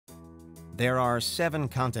There are 7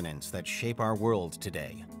 continents that shape our world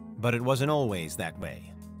today, but it wasn't always that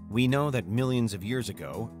way. We know that millions of years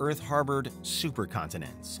ago, Earth harbored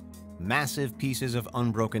supercontinents, massive pieces of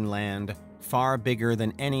unbroken land, far bigger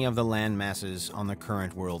than any of the land masses on the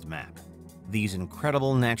current world map. These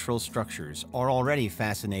incredible natural structures are already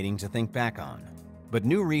fascinating to think back on, but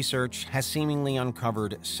new research has seemingly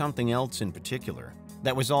uncovered something else in particular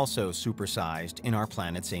that was also supersized in our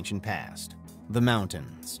planet's ancient past: the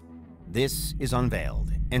mountains. This is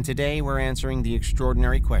Unveiled, and today we're answering the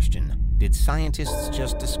extraordinary question: did scientists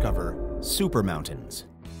just discover supermountains?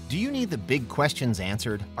 Do you need the big questions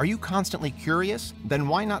answered? Are you constantly curious? Then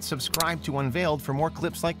why not subscribe to Unveiled for more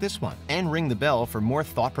clips like this one, and ring the bell for more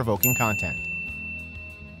thought-provoking content.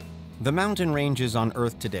 The mountain ranges on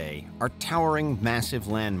Earth today are towering, massive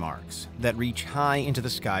landmarks that reach high into the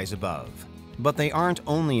skies above. But they aren't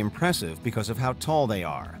only impressive because of how tall they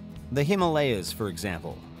are. The Himalayas, for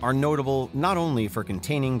example, are notable not only for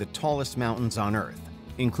containing the tallest mountains on Earth,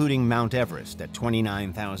 including Mount Everest at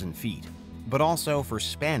 29,000 feet, but also for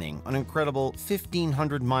spanning an incredible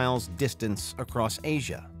 1,500 miles distance across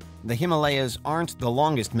Asia. The Himalayas aren't the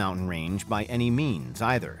longest mountain range by any means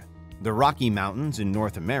either. The Rocky Mountains in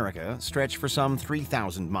North America stretch for some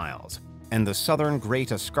 3,000 miles, and the Southern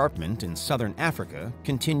Great Escarpment in southern Africa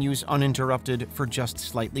continues uninterrupted for just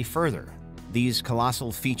slightly further. These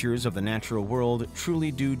colossal features of the natural world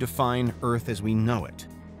truly do define Earth as we know it.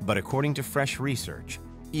 But according to fresh research,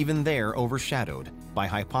 even they're overshadowed by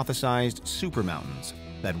hypothesized supermountains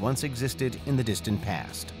that once existed in the distant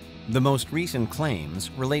past. The most recent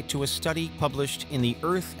claims relate to a study published in the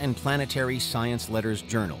Earth and Planetary Science Letters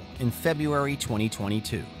Journal in February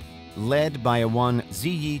 2022, led by a one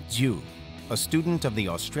Ziyi Zhu, a student of the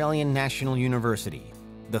Australian National University.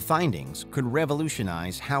 The findings could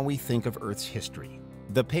revolutionize how we think of Earth's history.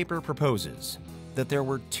 The paper proposes that there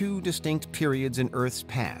were 2 distinct periods in Earth's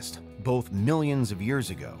past, both millions of years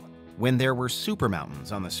ago, when there were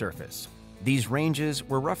supermountains on the surface. These ranges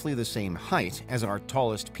were roughly the same height as our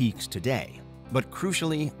tallest peaks today, but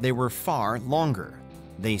crucially, they were far longer.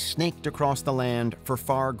 They snaked across the land for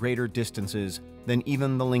far greater distances than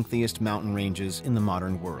even the lengthiest mountain ranges in the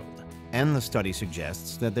modern world. And the study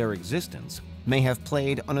suggests that their existence may have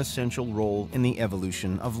played an essential role in the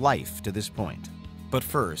evolution of life to this point. But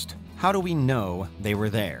first, how do we know they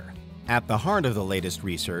were there? At the heart of the latest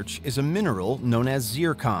research is a mineral known as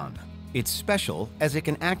zircon. It's special as it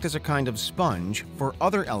can act as a kind of sponge for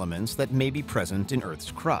other elements that may be present in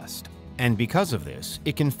Earth's crust. And because of this,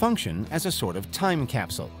 it can function as a sort of time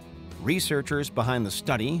capsule. Researchers behind the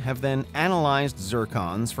study have then analyzed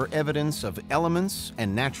zircons for evidence of elements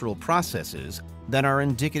and natural processes that are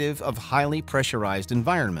indicative of highly pressurized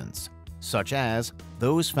environments, such as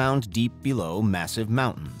those found deep below massive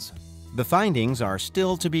mountains. The findings are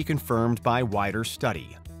still to be confirmed by wider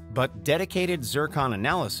study, but dedicated zircon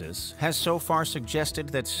analysis has so far suggested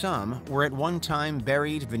that some were at one time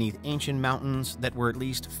buried beneath ancient mountains that were at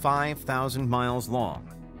least 5,000 miles long,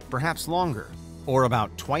 perhaps longer, or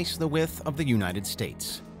about twice the width of the United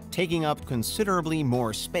States, taking up considerably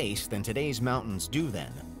more space than today's mountains do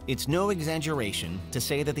then. It's no exaggeration to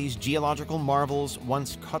say that these geological marvels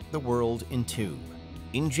once cut the world in two.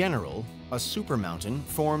 In general, a supermountain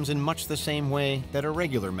forms in much the same way that a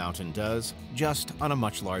regular mountain does, just on a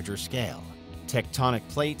much larger scale. Tectonic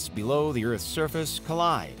plates below the Earth's surface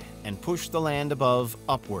collide and push the land above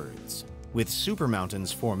upwards, with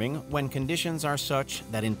supermountains forming when conditions are such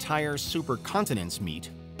that entire supercontinents meet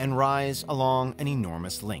and rise along an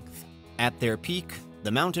enormous length. At their peak, the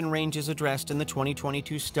mountain ranges addressed in the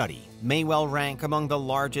 2022 study may well rank among the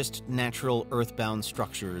largest natural earthbound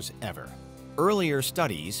structures ever. Earlier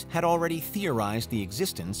studies had already theorized the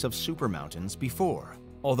existence of supermountains before,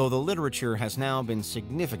 although the literature has now been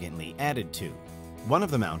significantly added to. One of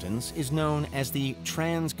the mountains is known as the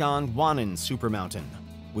Trans-Gondwanan Supermountain,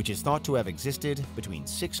 which is thought to have existed between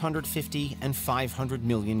 650 and 500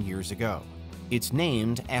 million years ago. It's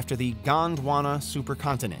named after the Gondwana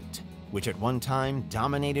supercontinent, which at one time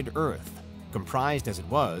dominated Earth, comprised as it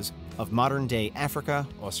was of modern-day Africa,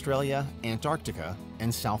 Australia, Antarctica,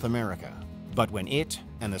 and South America. But when it,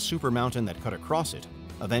 and the supermountain that cut across it,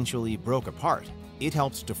 eventually broke apart, it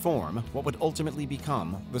helped to form what would ultimately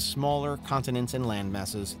become the smaller continents and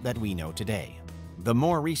landmasses that we know today. The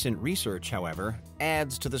more recent research, however,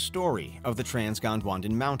 adds to the story of the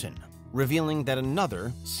Trans-Gondwanan Mountain, revealing that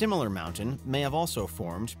another, similar mountain may have also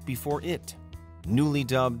formed before it. Newly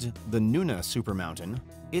dubbed the Nuna Supermountain,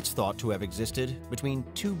 it's thought to have existed between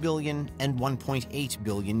 2 billion and 1.8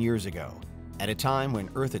 billion years ago, at a time when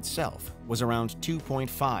Earth itself was around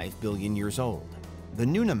 2.5 billion years old. the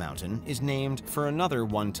Nuna Mountain is named for another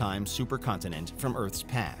one-time supercontinent from Earth's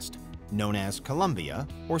past, known as Columbia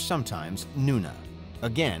or sometimes Nuna.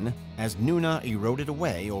 Again, as Nuna eroded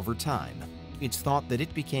away over time, it's thought that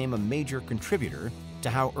it became a major contributor to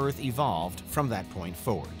how Earth evolved from that point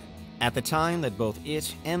forward. At the time that both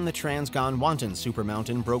it and the Trans-Gondwanan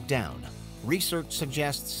Supermountain broke down, research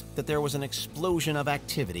suggests that there was an explosion of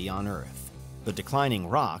activity on Earth. The declining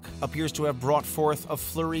rock appears to have brought forth a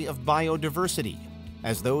flurry of biodiversity,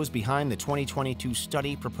 as those behind the 2022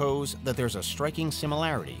 study propose that there's a striking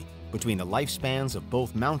similarity between the lifespans of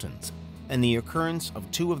both mountains and the occurrence of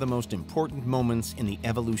two of the most important moments in the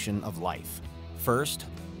evolution of life. First,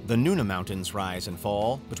 the Nuna Mountain's rise and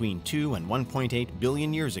fall between 2 and 1.8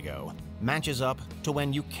 billion years ago matches up to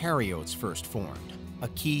when eukaryotes first formed, a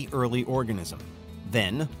key early organism.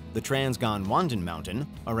 Then, the Trans-Gondwanan Mountain,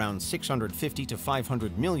 around 650 to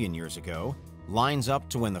 500 million years ago, lines up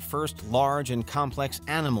to when the first large and complex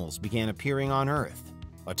animals began appearing on Earth,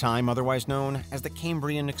 a time otherwise known as the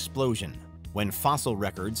Cambrian explosion, when fossil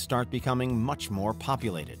records start becoming much more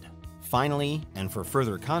populated. Finally, and for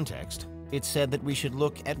further context, it's said that we should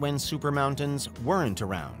look at when supermountains weren't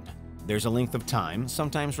around. There's a length of time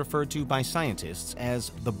sometimes referred to by scientists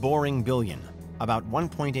as the boring billion, about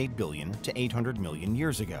 1.8 billion to 800 million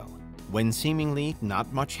years ago, when seemingly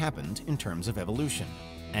not much happened in terms of evolution.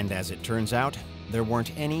 And as it turns out, there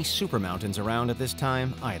weren't any supermountains around at this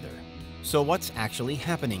time either. So what's actually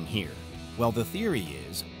happening here? Well, the theory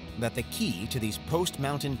is that the key to these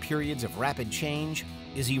post-mountain periods of rapid change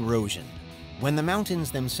is erosion. When the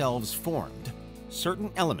mountains themselves formed,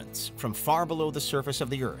 certain elements from far below the surface of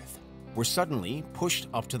the Earth were suddenly pushed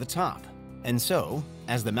up to the top. And so,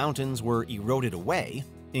 as the mountains were eroded away,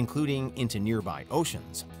 including into nearby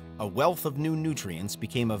oceans, a wealth of new nutrients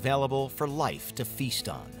became available for life to feast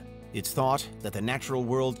on. It's thought that the natural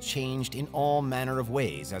world changed in all manner of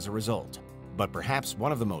ways as a result. But perhaps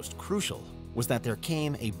one of the most crucial was that there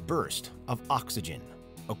came a burst of oxygen.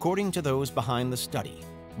 According to those behind the study,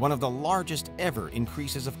 one of the largest ever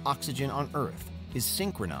increases of oxygen on Earth is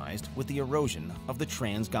synchronized with the erosion of the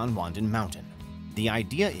Trans-Gondwanan Mountain. The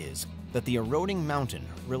idea is that the eroding mountain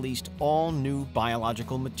released all new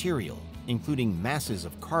biological material, including masses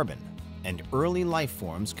of carbon, and early life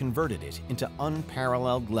forms converted it into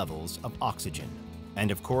unparalleled levels of oxygen.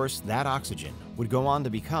 And of course, that oxygen would go on to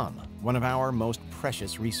become one of our most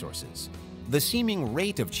precious resources. The seeming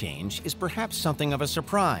rate of change is perhaps something of a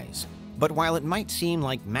surprise. But while it might seem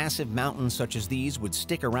like massive mountains such as these would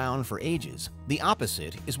stick around for ages, the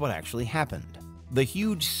opposite is what actually happened. The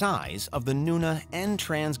huge size of the Nuna and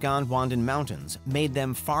Trans-Gondwanan mountains made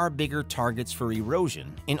them far bigger targets for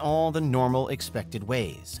erosion in all the normal expected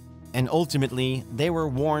ways. And ultimately, they were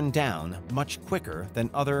worn down much quicker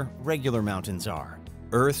than other regular mountains are.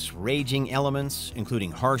 Earth's raging elements,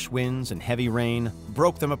 including harsh winds and heavy rain,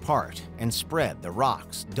 broke them apart and spread the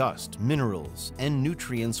rocks, dust, minerals, and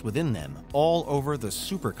nutrients within them all over the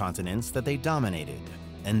supercontinents that they dominated,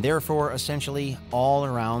 and therefore essentially all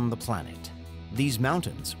around the planet. These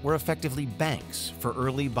mountains were effectively banks for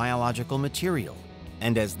early biological material,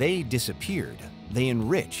 and as they disappeared, they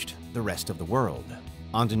enriched the rest of the world.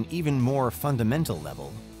 On an even more fundamental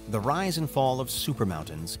level, the rise and fall of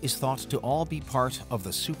supermountains is thought to all be part of the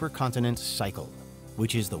Supercontinent Cycle,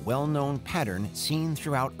 which is the well-known pattern seen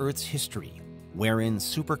throughout Earth's history, wherein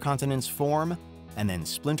supercontinents form and then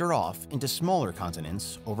splinter off into smaller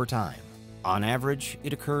continents over time. On average,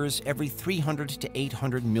 it occurs every 300 to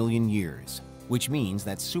 800 million years, which means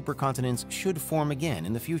that supercontinents should form again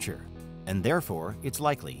in the future, and therefore it's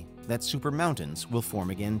likely that supermountains will form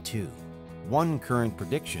again too. One current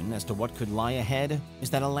prediction as to what could lie ahead is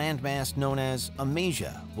that a landmass known as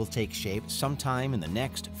Amasia will take shape sometime in the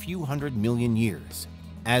next few hundred million years.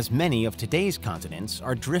 As many of today's continents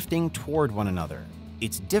are drifting toward one another,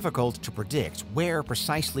 it's difficult to predict where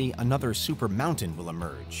precisely another supermountain will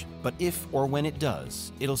emerge, but if or when it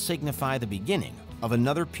does, it'll signify the beginning of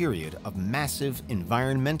another period of massive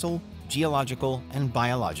environmental, geological, and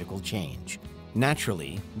biological change.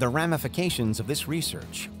 Naturally, the ramifications of this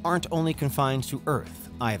research aren't only confined to Earth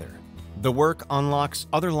either. The work unlocks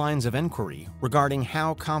other lines of inquiry regarding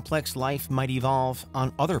how complex life might evolve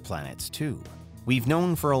on other planets too. We've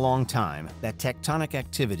known for a long time that tectonic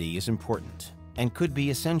activity is important and could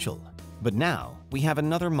be essential, but now we have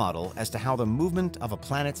another model as to how the movement of a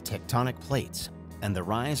planet's tectonic plates and the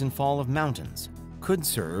rise and fall of mountains could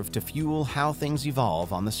serve to fuel how things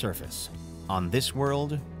evolve on the surface, on this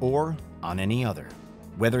world or on any other.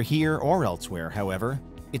 Whether here or elsewhere, however,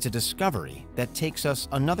 it's a discovery that takes us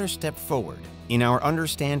another step forward in our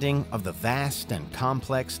understanding of the vast and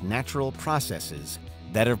complex natural processes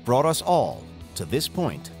that have brought us all to to this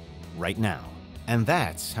point, right now. And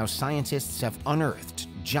that's how scientists have unearthed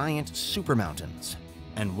giant supermountains,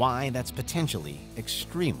 and why that's potentially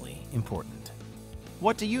extremely important.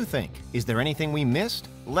 What do you think? Is there anything we missed?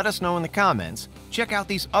 Let us know in the comments. Check out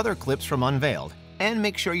these other clips from Unveiled, and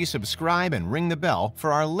make sure you subscribe and ring the bell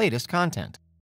for our latest content.